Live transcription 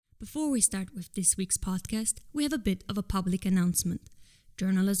Before we start with this week's podcast, we have a bit of a public announcement.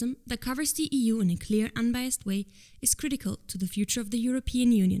 Journalism that covers the EU in a clear, unbiased way is critical to the future of the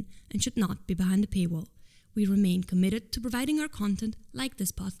European Union and should not be behind a paywall. We remain committed to providing our content, like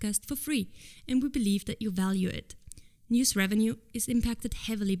this podcast, for free, and we believe that you value it. News revenue is impacted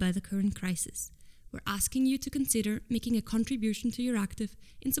heavily by the current crisis. We're asking you to consider making a contribution to Euractiv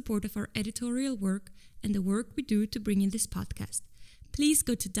in support of our editorial work and the work we do to bring in this podcast. Please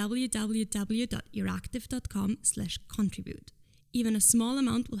go to www.euractiv.com/contribute. Even a small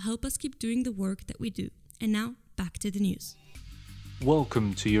amount will help us keep doing the work that we do. And now, back to the news.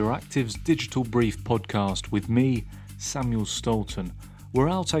 Welcome to Euractiv's Digital Brief podcast with me, Samuel Stolten, where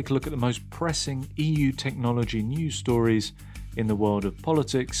I'll take a look at the most pressing EU technology news stories in the world of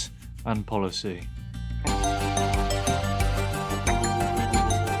politics and policy.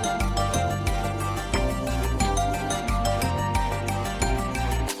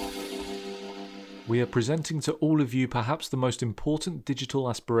 We are presenting to all of you perhaps the most important digital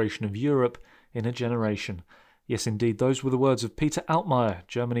aspiration of Europe in a generation. Yes, indeed, those were the words of Peter Altmaier,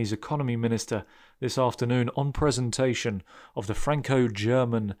 Germany's economy minister, this afternoon on presentation of the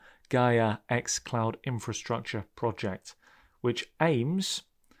Franco-German Gaia X cloud infrastructure project, which aims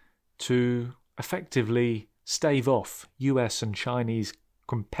to effectively stave off US and Chinese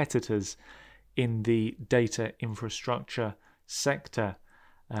competitors in the data infrastructure sector.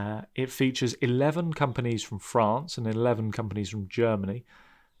 It features 11 companies from France and 11 companies from Germany.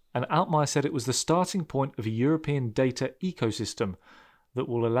 And Altmaier said it was the starting point of a European data ecosystem that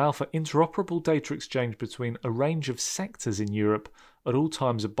will allow for interoperable data exchange between a range of sectors in Europe at all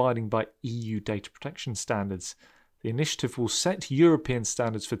times abiding by EU data protection standards. The initiative will set European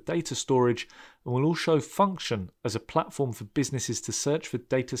standards for data storage and will also function as a platform for businesses to search for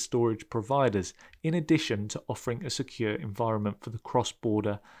data storage providers, in addition to offering a secure environment for the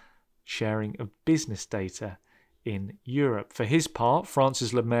cross-border sharing of business data in Europe. For his part,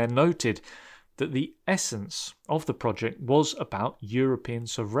 Francis Le Maire noted that the essence of the project was about European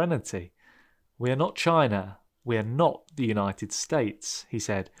sovereignty. We are not China. We are not the United States, he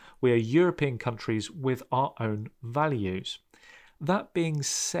said. We are European countries with our own values. That being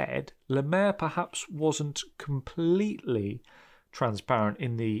said, Le Maire perhaps wasn't completely transparent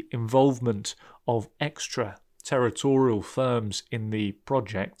in the involvement of extraterritorial firms in the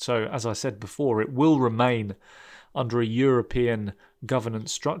project. So, as I said before, it will remain under a European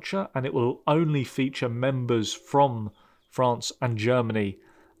governance structure, and it will only feature members from France and Germany,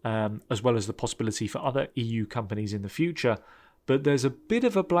 as well as the possibility for other EU companies in the future. But there's a bit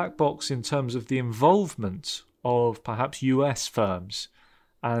of a black box in terms of the involvement of perhaps US firms.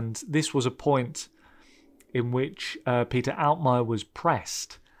 And this was a point in which Peter Altmaier was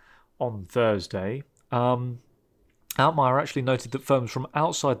pressed on Thursday. Altmaier actually noted that firms from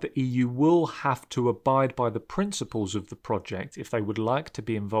outside the EU will have to abide by the principles of the project if they would like to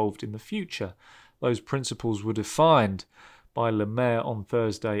be involved in the future. Those principles were defined by Le Maire on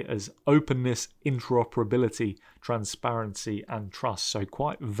Thursday as openness, interoperability, transparency and trust. So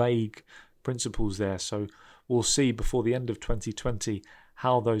quite vague principles there. So we'll see before the end of 2020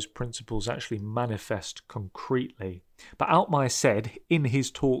 how those principles actually manifest concretely. But Altmaier said in his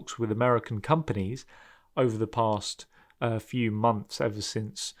talks with American companies over the past few months, ever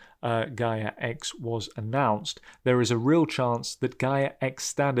since Gaia X was announced, there is a real chance that Gaia X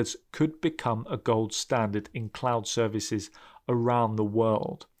standards could become a gold standard in cloud services around the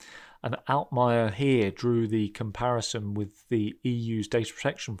world. And Altmaier here drew the comparison with the EU's data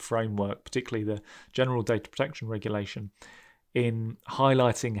protection framework, particularly the General Data Protection Regulation, in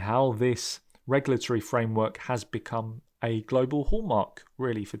highlighting how this regulatory framework has become a global hallmark,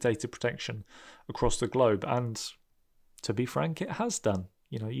 really, for data protection across the globe. And to be frank, it has done.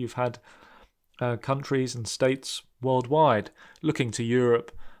 You know, you've had countries and states worldwide looking to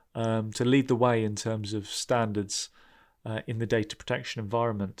Europe to lead the way in terms of standards in the data protection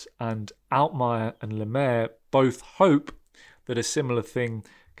environment. And Altmaier and Le Maire both hope that a similar thing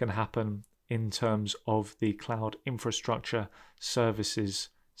can happen in terms of the cloud infrastructure services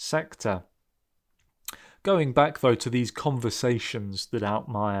sector. Going back, though, to these conversations that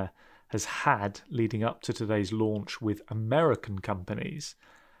Altmaier has had leading up to today's launch with American companies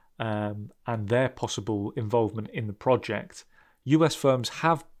and their possible involvement in the project, US firms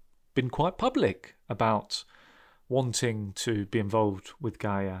have been quite public about wanting to be involved with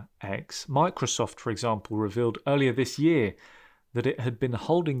Gaia X. Microsoft, for example, revealed earlier this year that it had been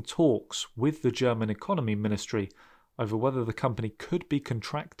holding talks with the German Economy Ministry over whether the company could be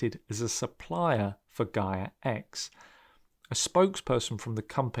contracted as a supplier for Gaia X. A spokesperson from the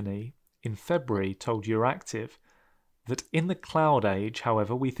company in February told Euractiv that in the cloud age,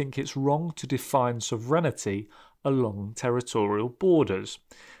 however, we think it's wrong to define sovereignty along territorial borders,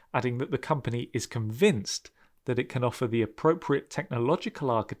 adding that the company is convinced that it can offer the appropriate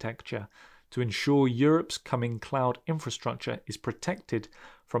technological architecture to ensure Europe's coming cloud infrastructure is protected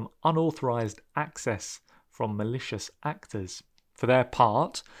from unauthorized access from malicious actors. For their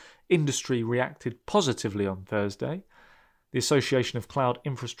part, industry reacted positively on Thursday. The Association of Cloud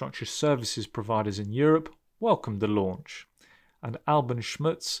Infrastructure Services Providers in Europe welcomed the launch, and Alban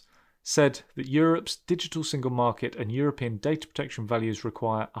Schmutz said that Europe's digital single market and European data protection values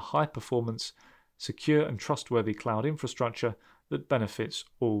require a high-performance, secure and trustworthy cloud infrastructure that benefits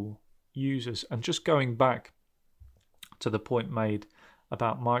all users. And just going back to the point made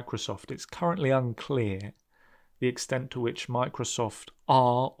about Microsoft, it's currently unclear the extent to which Microsoft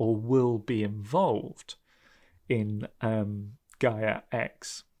are or will be involved in Gaia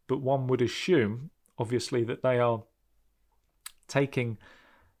X, but one would assume, obviously, that they are taking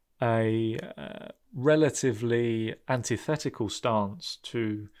a relatively antithetical stance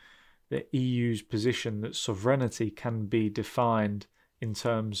to the EU's position that sovereignty can be defined in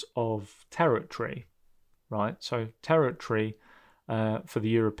terms of territory, right? So territory for the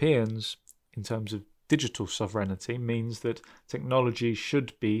Europeans in terms of digital sovereignty means that technology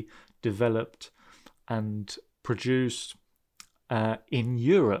should be developed and produced in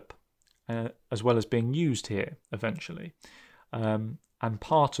Europe as well as being used here eventually. And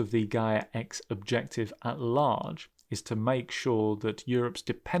part of the Gaia X objective at large is to make sure that Europe's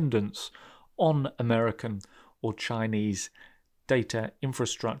dependence on American or Chinese data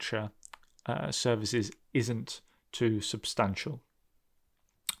infrastructure services isn't too substantial.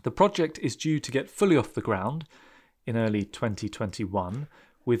 The project is due to get fully off the ground in early 2021,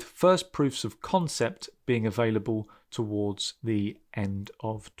 with first proofs of concept being available towards the end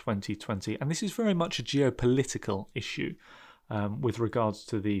of 2020. And this is very much a geopolitical issue with regards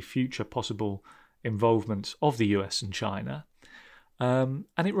to the future possible involvement of the US and China. And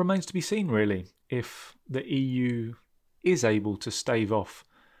it remains to be seen, really, if the EU is able to stave off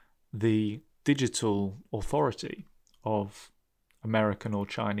the digital authority of American or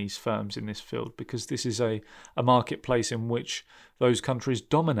Chinese firms in this field, because this is a marketplace in which those countries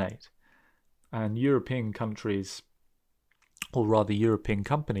dominate. And European countries, or rather European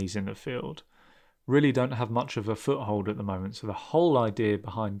companies in the field, really don't have much of a foothold at the moment. So the whole idea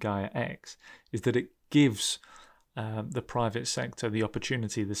behind Gaia X is that it gives the private sector the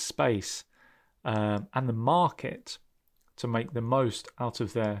opportunity, the space, and the market to make the most out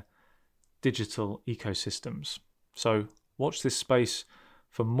of their digital ecosystems. So watch this space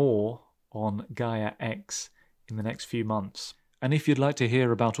for more on Gaia X in the next few months. And if you'd like to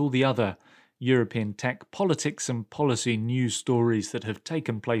hear about all the other European tech, politics and policy news stories that have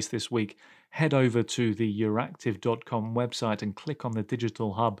taken place this week, head over to the Euractiv.com website and click on the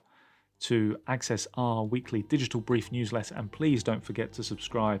Digital Hub to access our weekly Digital Brief newsletter. And please don't forget to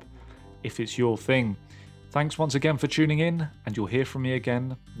subscribe if it's your thing. Thanks once again for tuning in, and you'll hear from me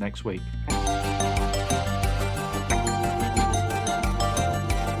again next week.